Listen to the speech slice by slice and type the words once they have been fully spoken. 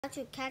How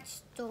to catch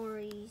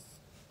stories.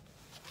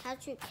 How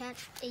to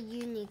catch a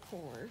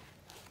unicorn.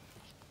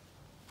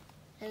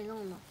 I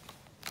don't know.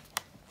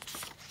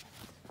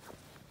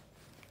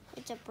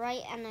 It's a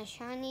bright and a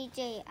shiny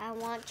day. I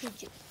want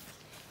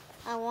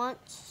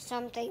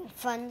something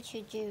fun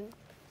to do.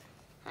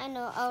 I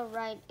know I'll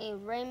ride a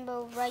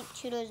rainbow right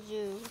to the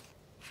zoo.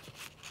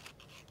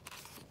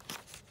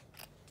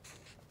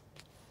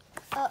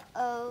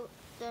 Uh-oh,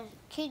 the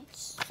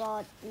kids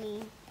saw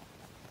me.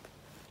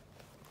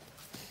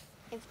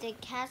 If they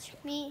catch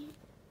me,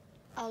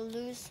 I'll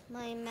lose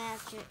my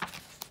magic.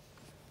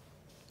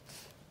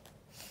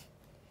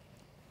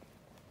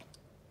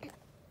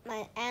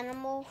 My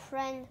animal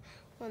friend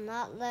will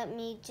not let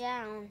me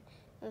down.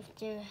 With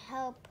their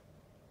help,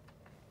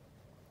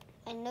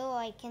 I know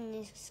I can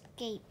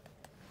escape.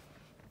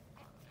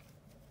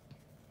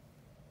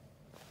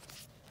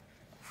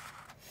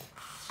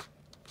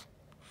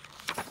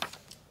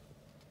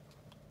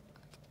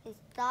 It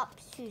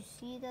stops to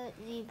see the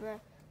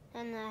zebra,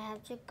 and I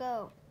have to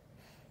go.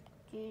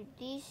 Do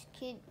these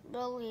kids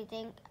really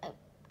think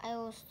I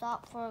will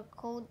stop for a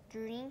cold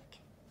drink?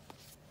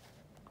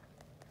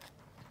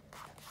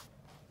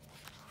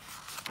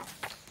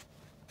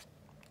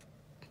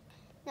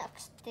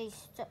 Next, they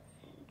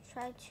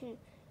try to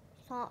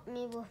stop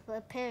me with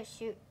a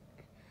parachute,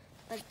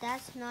 but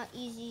I'm not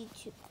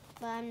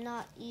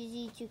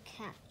easy to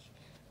catch.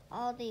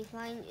 All they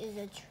find is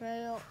a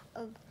trail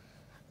of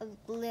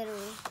glitter.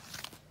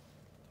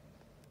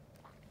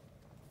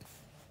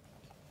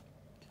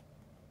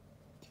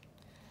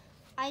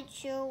 I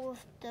chill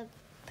with the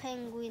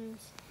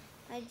penguins.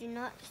 I do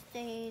not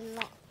stay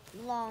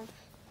long.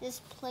 This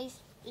place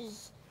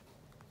is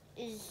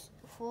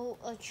full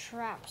of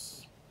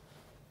traps.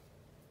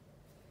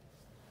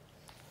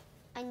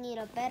 I need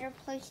a better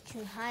place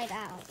to hide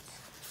out.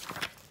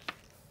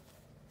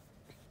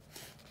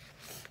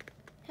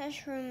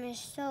 This room is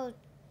so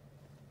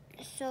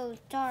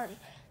dark.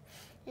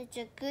 It's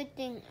a good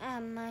thing I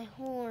have my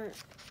horn.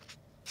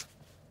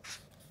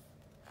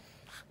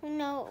 Who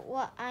knows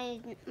what I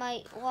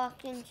might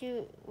walk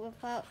into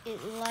without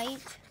it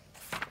light?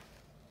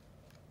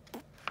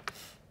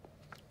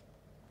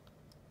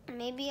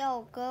 Maybe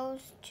I'll go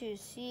to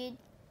see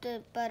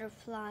the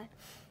butterfly.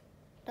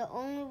 The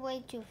only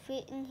way to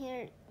fit in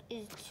here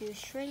is to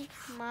shrink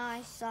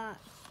my size.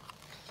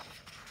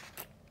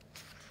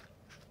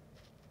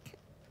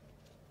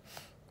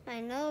 My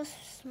nose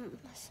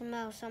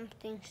smells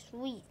something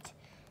sweet.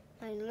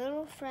 My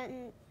little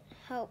friend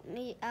helped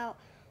me out.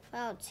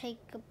 I'll take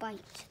a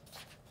bite.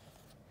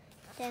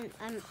 Then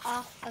I'm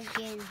off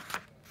again.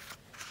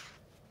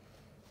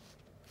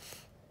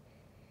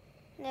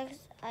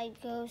 Next, I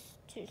go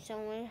to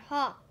somewhere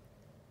hot.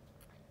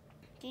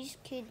 These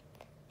kids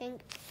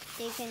think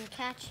they can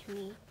catch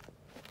me.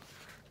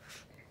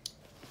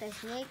 The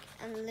snake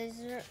and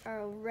lizard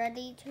are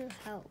ready to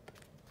help.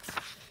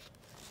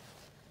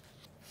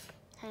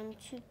 Time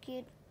to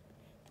get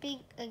big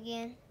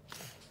again.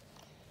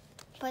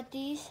 But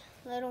these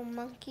little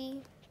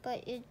monkey,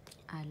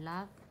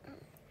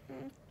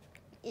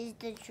 is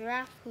the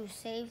giraffe who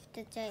saved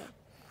the day.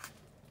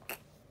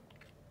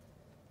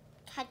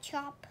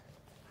 Ketchup.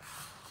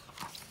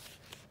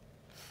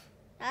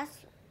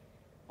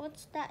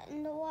 What's that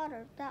in the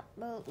water? That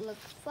boat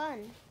looks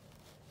fun.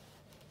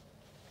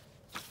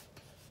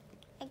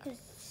 I could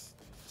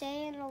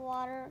stay in the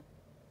water,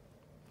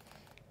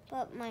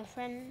 but my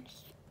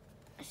friends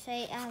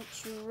say I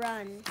have to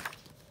run.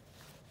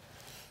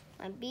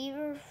 My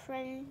beaver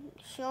friend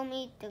showed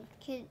me the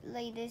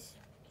latest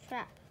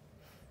trap.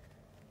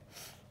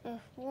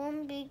 If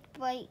one big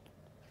bite,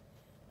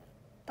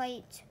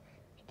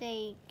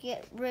 they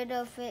get rid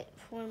of it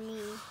for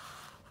me.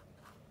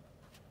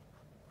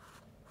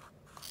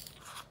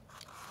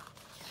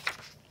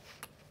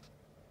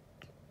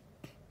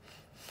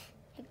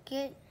 The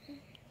gift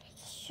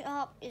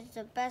shop is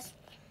the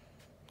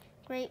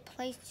great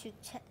place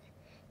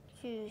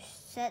to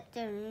set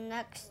their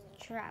next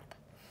trap.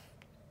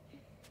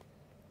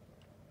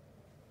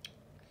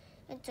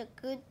 It's a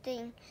good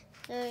thing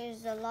there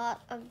is a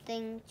lot of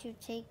things to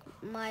take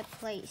my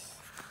place.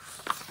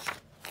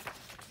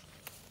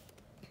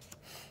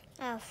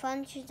 I have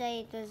fun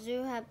today. The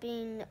zoo has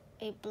been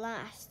a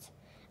blast.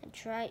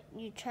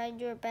 You tried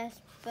your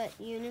best, but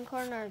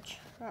unicorns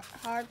are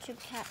hard to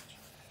catch.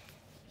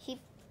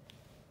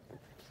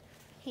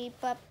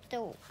 Keep up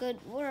the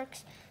good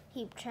works.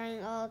 Keep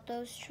trying all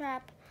those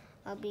traps.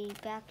 I'll be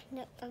back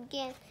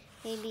again.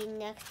 Maybe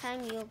next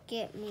time you'll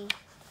get me.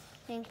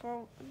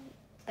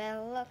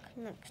 Better luck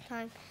next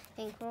time.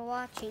 Thanks for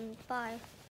watching. Bye.